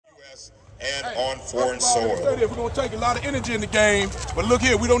and on foreign soil. We're going to take a lot of energy in the game, but look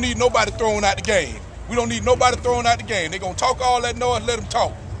here, we don't need nobody throwing out the game. We don't need nobody throwing out the game. They're going to talk all that noise, let them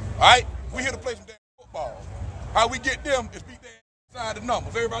talk. All right? We're here to play some damn football. How we get them is beat their side of the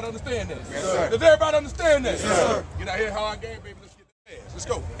numbers. Everybody understand that? Yes, sir. Does everybody understand that? Yes, sir. Get out here, hard game, baby. Let's get the pass. Let's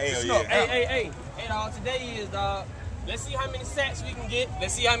go. Hell yeah. Hey, dog, today is, dog. Let's see how many sacks we can get.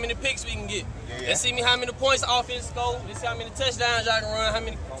 Let's see how many picks we can get. Yeah. Let's see how many points the offense score. Let's see how many touchdowns y'all can run, how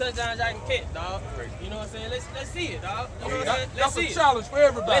many touchdowns y'all can catch, dog. You know what I'm saying? Let's see it, dog. You know what I'm saying? Let's see it. That's a challenge for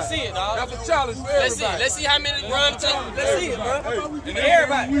everybody. Let's see it, dog. That's a challenge for everybody. Let's see how many run touchdowns. Let's see it, bro. And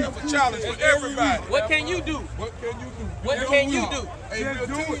Everybody. That's a challenge for everybody. What can you do? What can you do? What can you do? Hey, we're a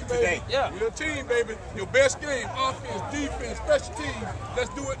team, baby. Yeah. We're a team, baby. Your best game, offense, defense, special teams.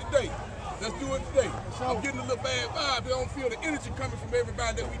 Let's do it today. Let's do it today. I'm getting a little bad vibe. I don't feel the energy coming from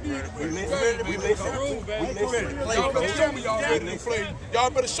everybody that we need. We listen. Y'all better show me y'all ready to play. Y'all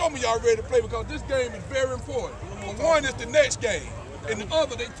better show me y'all ready to play because this game is very important. For one, it's the next game. And the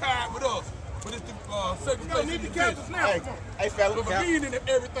other, they tied with us. But it's the second place. You need to catch us now. Hey, fella. So for being in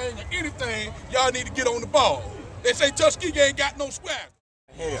everything or anything, y'all need to get on the ball. They say Tuskegee ain't got no swag.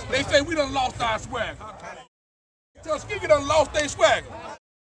 They say we done lost our swag. Tuskegee done lost their swag.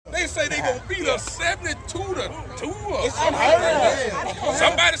 They say they gonna beat us 72 to 2 or something.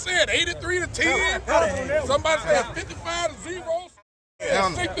 Somebody said 83 to 10. Somebody said 55 to 0.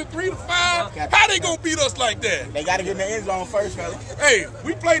 63 to 5. How they gonna beat us like that? They got to get in the end zone first, fella. Hey,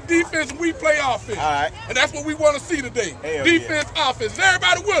 we play defense and we play offense. All right. And that's what we want to see today. Hell Defense, offense. Is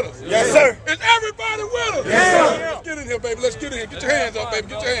everybody with us? Yes, sir. Is everybody with us? Yes, sir. Let's get in here, baby. Let's get in here. Get your hands up, baby.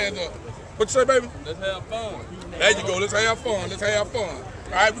 Get your hands up. What you say, baby? Let's have fun. There you go. Let's have fun. Let's have fun.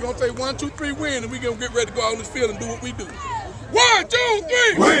 All right, we're going to say 1, 2, 3, win, and we're going to get ready to go out on this field and do what we do. 1, 2,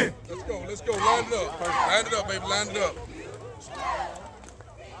 3, win! Let's go. Let's go. Line it up. Line it up, baby. Line it up.